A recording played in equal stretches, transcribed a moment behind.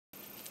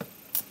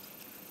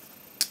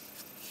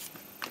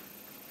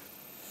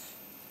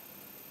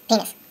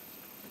penis.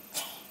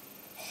 It's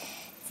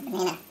a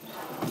banana.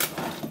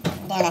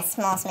 I'm doing a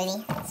small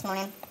smoothie this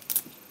morning.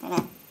 I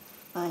got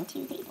 1,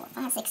 2, 3, 4,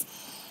 5, 6,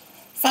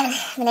 7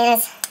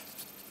 bananas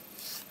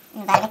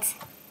and Vitamix.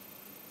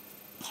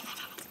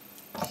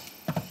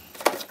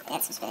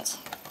 Add some spinach.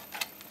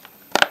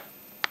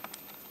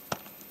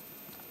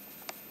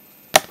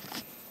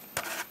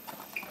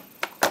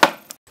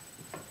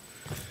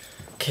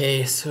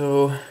 Okay,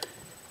 so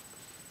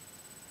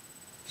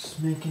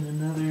just making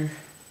another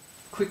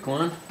quick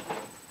one.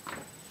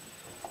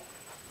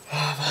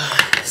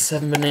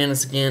 7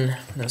 bananas again,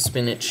 no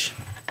spinach.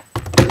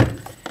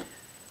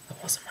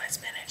 That wasn't my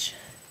spinach.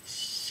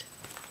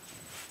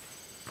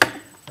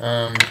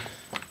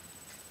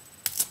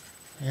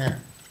 Yeah.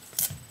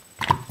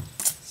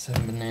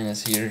 7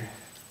 bananas here.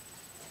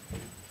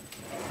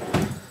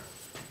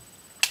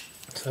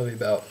 So that'll be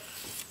about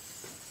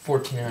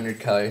 1,400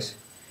 calories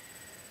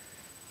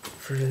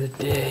for the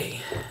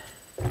day.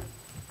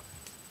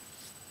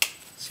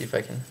 See if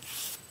I can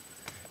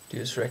do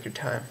this record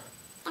time.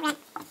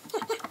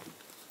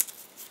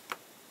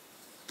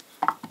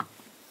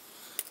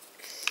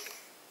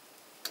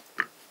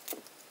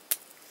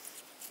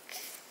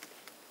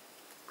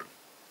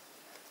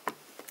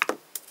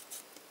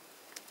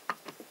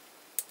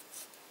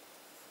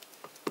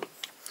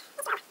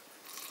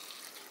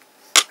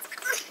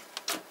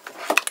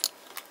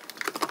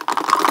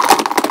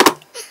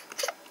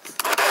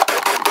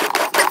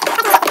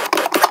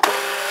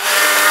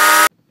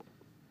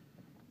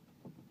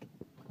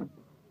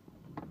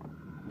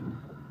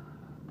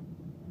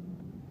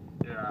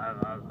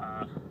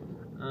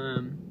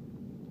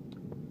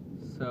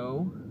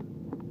 So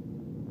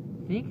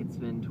I think it's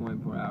been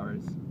 24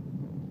 hours.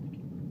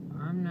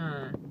 I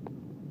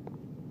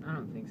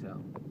don't think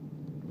so.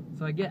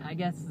 So I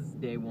guess this is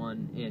day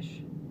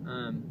 1-ish.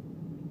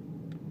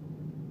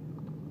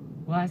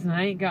 Last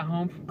night got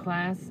home from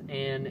class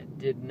and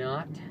did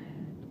not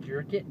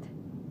jerk it.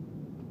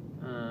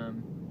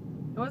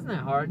 It wasn't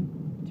that hard,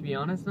 to be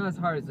honest. Not as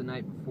hard as the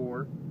night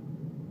before.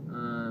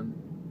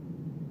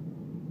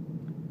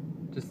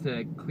 Just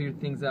to clear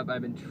things up,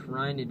 I've been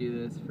trying to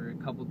do this for a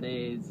couple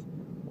days.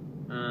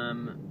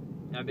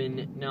 I've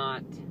been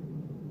not,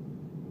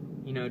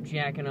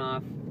 jacking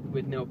off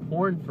with no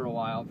porn for a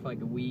while, for like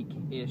a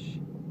week-ish.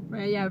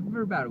 Yeah,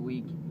 for about a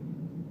week.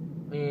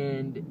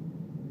 And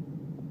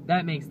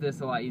that makes this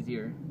a lot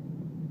easier.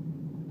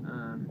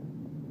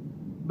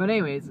 But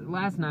anyways,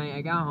 last night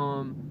I got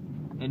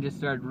home and just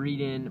started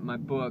reading my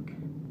book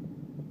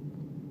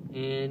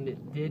and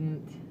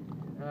didn't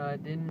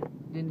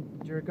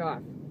jerk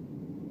off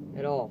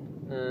at all.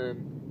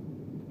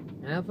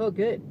 And I felt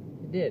good.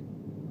 It did.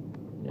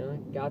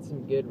 Got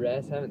some good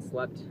rest. Haven't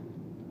slept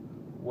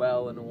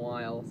well in a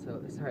while,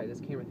 so sorry,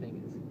 this camera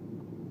thing is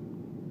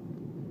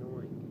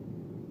annoying.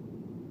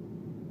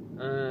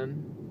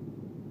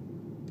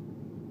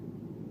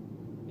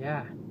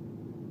 Yeah.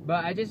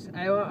 But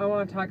I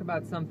want to talk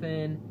about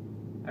something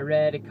I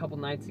read a couple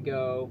nights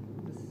ago.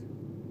 This is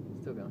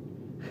still going.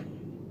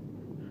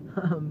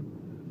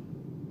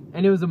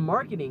 And it was a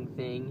marketing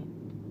thing.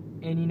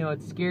 And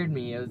it scared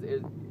me.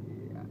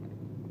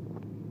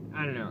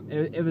 I don't know.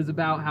 It was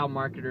about how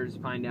marketers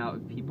find out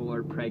if people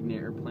are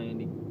pregnant or plan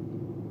to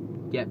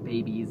get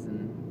babies,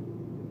 and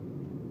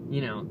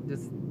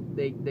just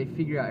they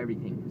figure out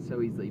everything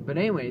so easily. But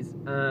anyways,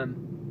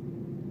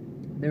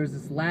 there was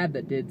this lab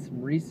that did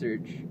some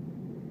research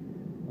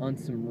on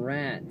some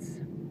rats,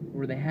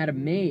 where they had a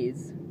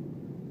maze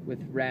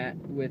with rats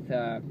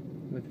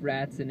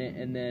in it,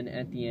 and then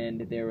at the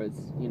end there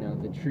was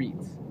the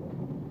treats.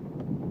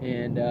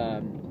 And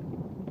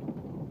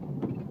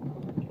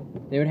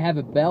they would have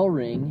a bell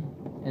ring,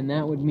 and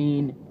that would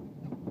mean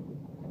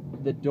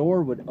the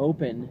door would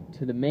open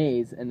to the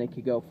maze and they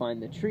could go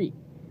find the treat.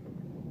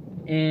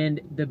 And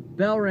the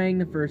bell rang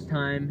the first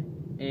time,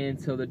 and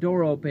so the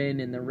door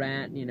opened, and the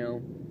rat,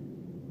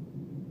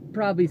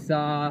 probably just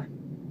thought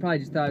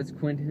it was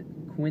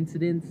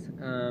coincidence.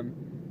 I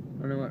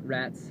don't know what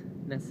rats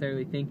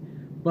necessarily think,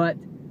 but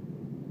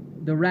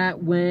the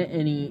rat went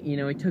and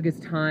he took his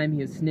time. He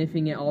was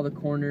sniffing at all the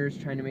corners,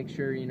 trying to make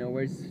sure,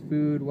 where's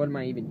food? What am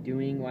I even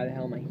doing? Why the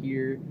hell am I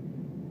here?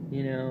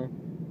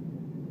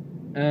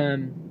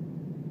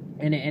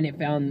 And it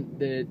found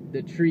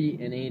the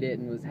treat and ate it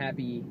and was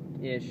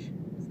happy-ish.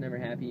 It's never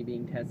happy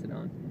being tested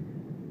on.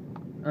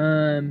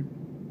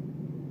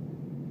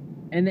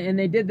 And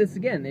they did this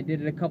again. They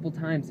did it a couple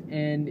times,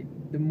 and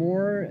the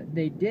more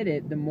they did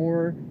it, the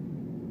more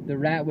the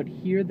rat would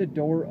hear the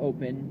door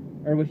open,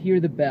 or would hear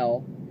the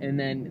bell, and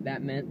then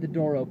that meant the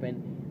door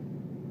open,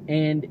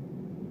 and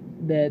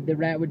the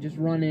rat would just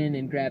run in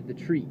and grab the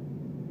treat.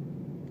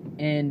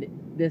 And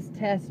this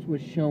test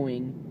was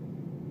showing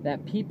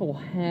that people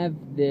have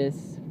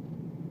this,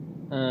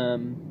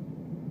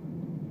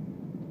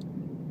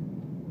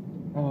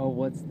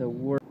 what's the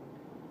word?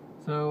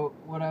 So,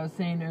 what I was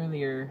saying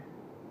earlier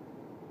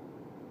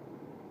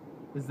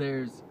is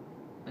there's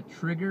a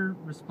trigger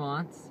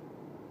response,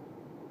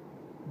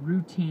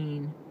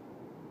 routine,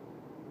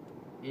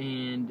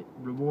 and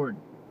reward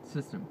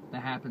system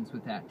that happens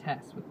with that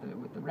test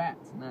with the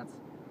rats, and that's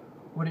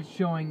what it's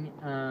showing.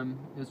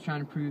 It was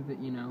trying to prove that,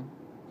 you know,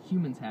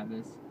 humans have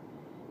this,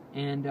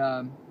 and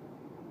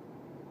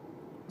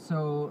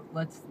so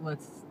let's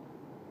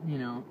you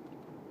know,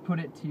 put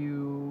it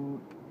to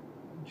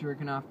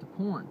jerking off to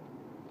porn.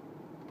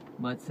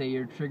 Let's say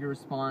your trigger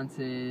response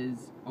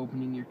is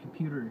opening your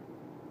computer,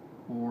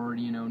 or,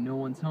 you know, no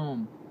one's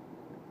home.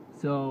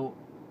 So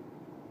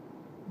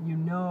you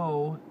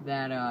know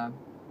that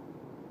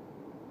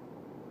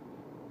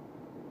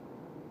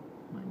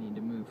might need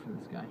to move for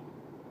this guy.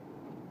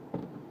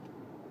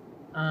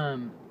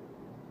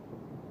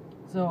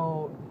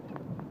 So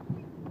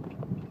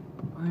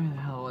where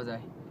the hell was I?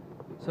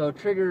 So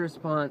trigger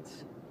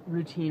response,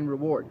 routine,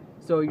 reward.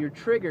 So your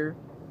trigger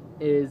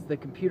is the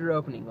computer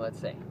opening, let's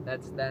say.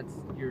 That's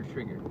your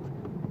trigger.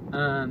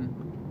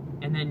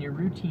 And then your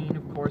routine,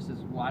 of course,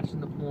 is watching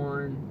the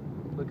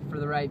porn, looking for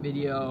the right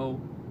video,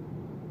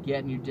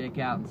 getting your dick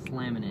out and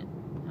slamming it.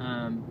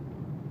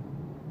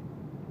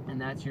 And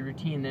that's your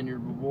routine. Then your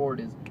reward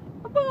is,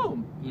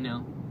 boom, you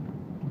know,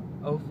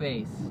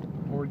 O-face,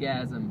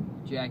 orgasm,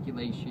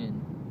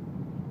 ejaculation.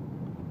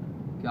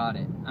 Got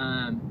it.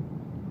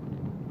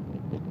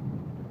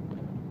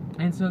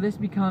 And so this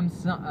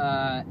becomes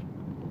a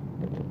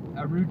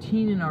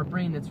routine in our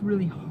brain that's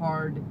really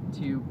hard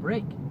to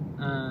break.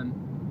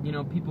 You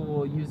know, people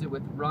will use it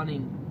with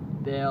running.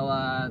 They'll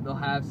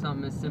have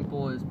something as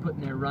simple as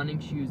putting their running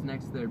shoes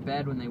next to their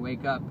bed when they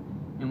wake up,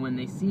 and when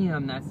they see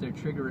them, that's their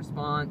trigger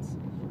response,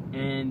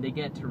 and they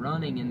get to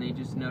running, and they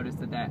just notice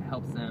that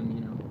helps them,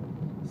 you know,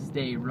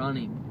 stay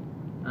running.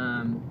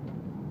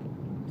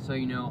 So,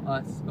 you know,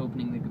 us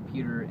opening the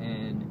computer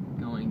and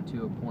going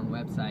to a porn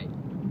website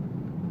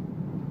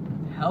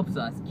helps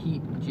us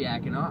keep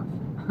jacking off.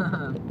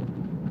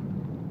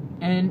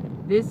 And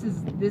this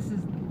is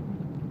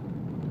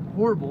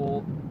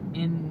horrible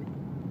in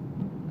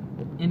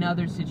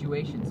other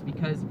situations,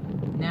 because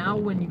now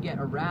when you get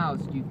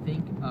aroused, you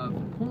think of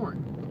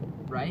porn,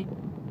 right?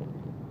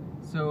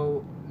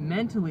 So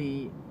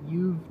mentally,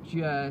 you've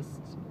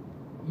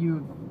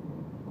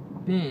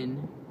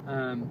been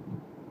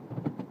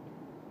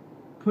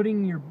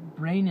putting your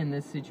brain in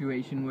this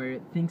situation where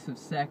it thinks of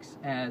sex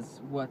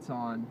as what's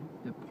on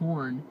the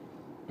porn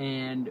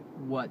and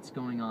what's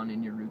going on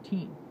in your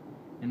routine.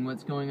 And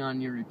what's going on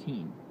in your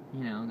routine,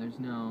 you know, there's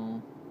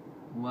no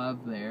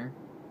love there.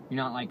 You're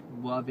not like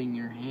loving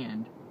your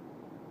hand.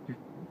 You're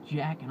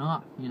jacking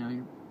off, you know,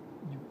 you're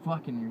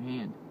fucking your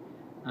hand.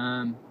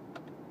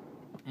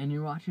 And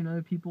you're watching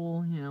other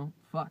people, you know,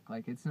 fuck.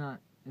 Like, it's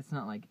not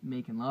like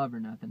making love or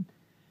nothing.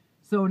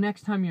 So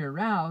next time you're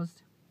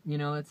aroused, you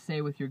know, let's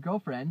say with your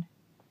girlfriend,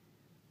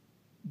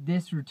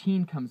 this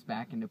routine comes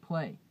back into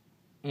play,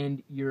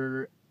 and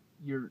you're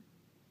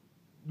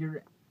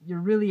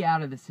really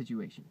out of the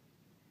situation.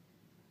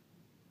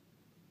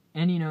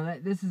 And, you know,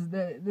 this is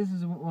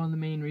one of the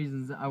main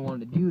reasons I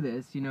wanted to do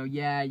this. You know,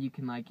 yeah, you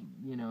can, like,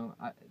 you know,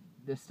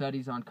 the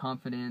studies on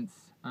confidence,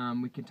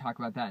 we can talk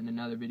about that in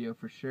another video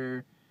for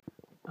sure.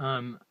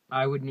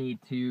 I would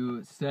need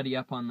to study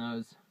up on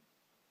those,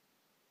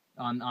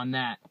 on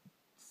that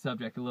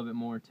subject a little bit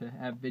more to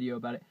have video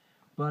about it.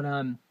 But,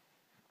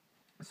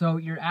 so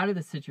you're out of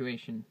the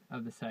situation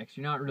of the sex.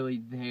 You're not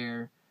really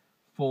there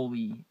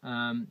fully,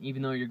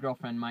 even though your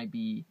girlfriend might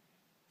be.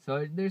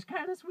 So there's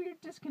kind of this weird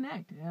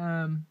disconnect.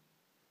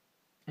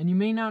 And you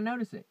may not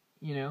notice it,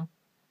 you know?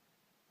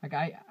 Like,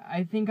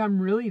 I think I'm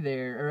really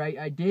there, or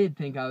I did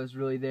think I was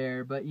really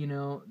there, but, you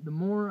know, the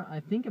more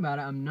I think about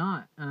it, I'm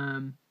not.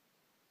 And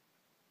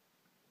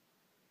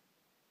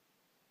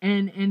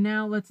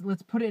now let's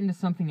put it into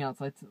something else.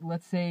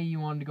 Let's say you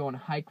wanted to go on a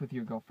hike with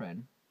your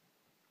girlfriend,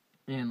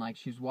 and, like,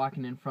 she's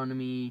walking in front of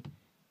me,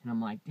 and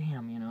I'm like,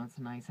 damn, you know, it's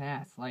a nice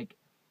ass. Like,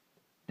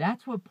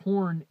 that's what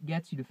porn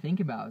gets you to think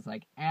about, is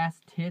like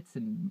ass, tits,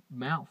 and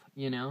mouth,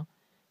 you know?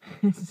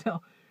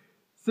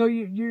 So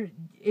you're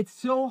it's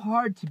so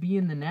hard to be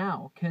in the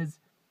now, cause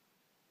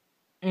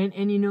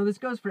and you know, this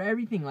goes for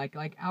everything, like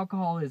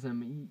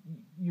alcoholism.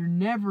 You're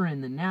never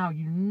in the now.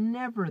 You're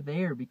never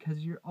there, because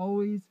you're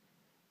always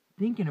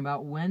thinking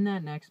about when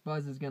that next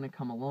buzz is gonna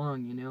come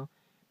along, you know?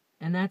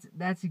 And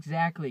that's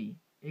exactly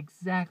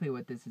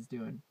what this is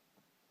doing.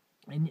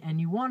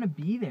 And you want to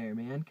be there,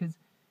 man, cause,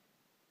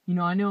 you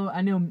know, I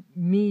know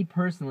me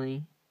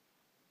personally,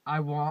 I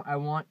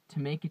want to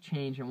make a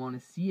change. I want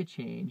to see a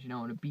change, and I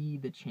want to be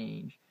the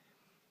change,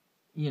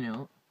 you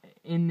know,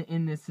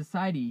 in this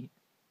society.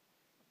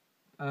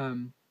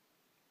 And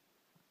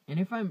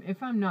if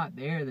I'm not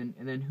there,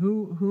 then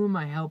who am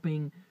I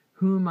helping?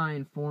 Who am I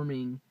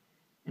informing?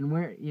 And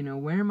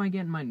where am I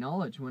getting my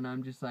knowledge when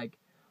I'm just like,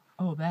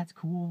 oh, that's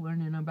cool,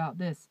 learning about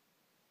this.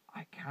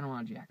 I kind of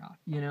want to jack off,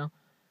 you know?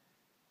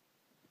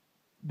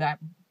 That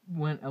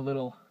went a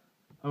little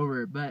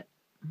over, but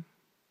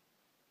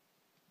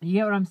you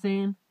get what I'm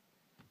saying?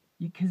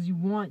 Because you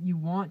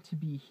want to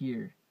be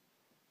here.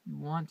 You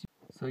want to.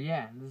 So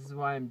yeah, this is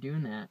why I'm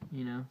doing that,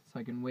 you know, so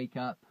I can wake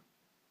up.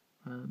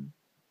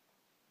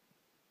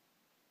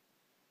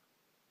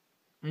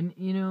 And,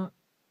 you know,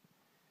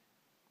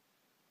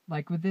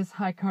 like with this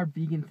high-carb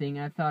vegan thing,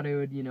 I thought it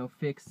would,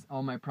 fix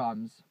all my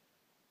problems.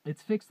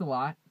 It's fixed a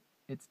lot.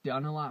 It's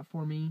done a lot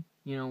for me,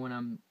 when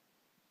I'm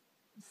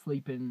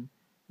sleeping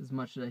as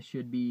much as I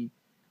should be.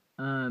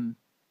 But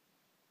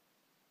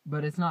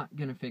it's not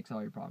going to fix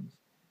all your problems.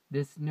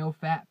 This no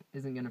fat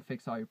isn't going to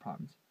fix all your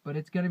problems. But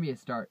it's going to be a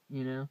start,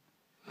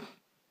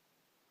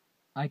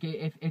 Like,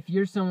 if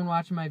you're someone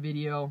watching my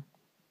video,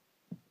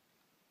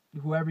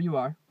 whoever you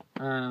are,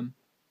 I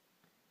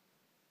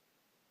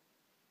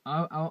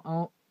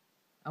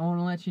want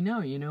to let you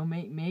know,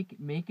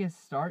 make a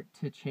start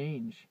to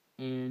change.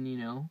 And,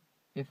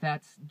 if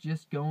that's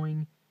just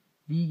going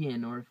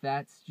vegan, or if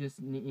that's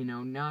just,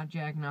 not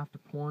jacking off to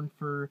porn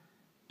for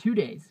 2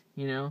 days,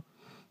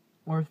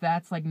 or if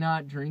that's, like,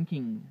 not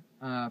drinking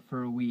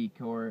for a week,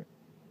 or,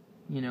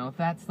 if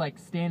that's, like,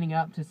 standing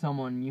up to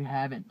someone you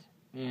haven't,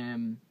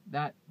 and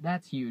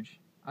that's huge.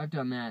 I've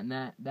done that, and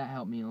that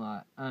helped me a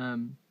lot.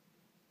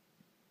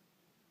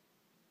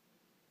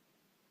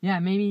 Yeah,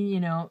 maybe,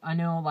 I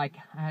know, like,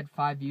 I had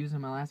 5 views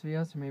on my last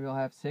video, so maybe I'll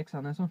have 6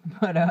 on this one,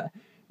 but,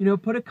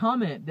 put a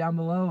comment down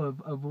below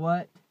of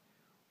what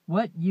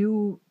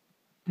you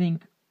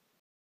think,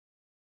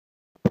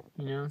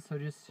 so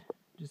just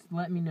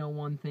let me know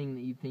one thing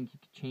that you think you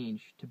could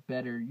change to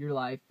better your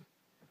life,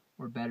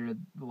 or better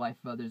the life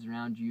of others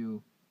around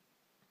you.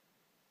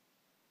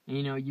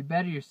 And, you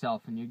better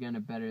yourself, and you're going to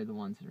better the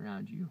ones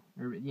around you,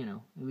 or, at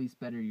least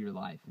better your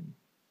life, and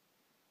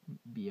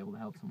be able to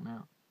help someone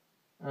out.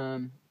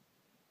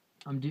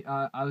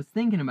 I was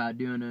thinking about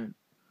doing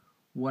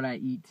what I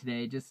eat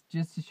today, just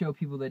to show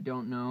people that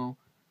don't know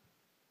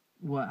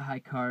what high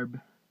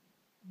carb,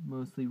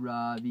 mostly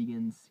raw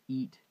vegans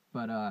eat.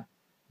 But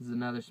this is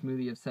another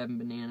smoothie of 7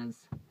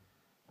 bananas,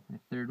 my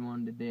 3rd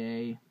one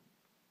today,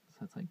 so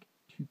that's like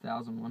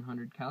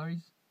 2,100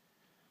 calories.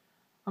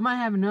 I might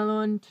have another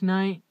one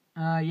tonight.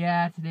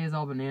 Yeah, today is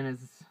all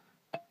bananas.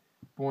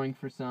 Boring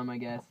for some, I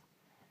guess.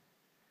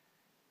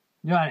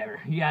 Whatever,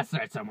 you gotta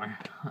start somewhere.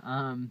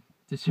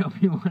 To show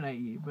people what I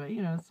eat. But,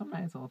 some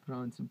nights I'll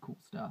throw in some cool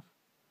stuff.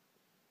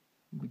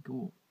 It'd be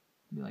cool.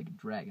 It'd be like a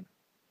dragon.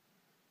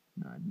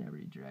 No, I'd never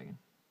eat dragon.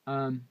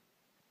 But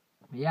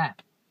yeah.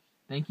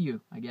 Thank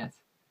you, I guess.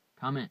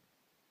 Comment.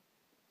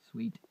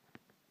 Sweet.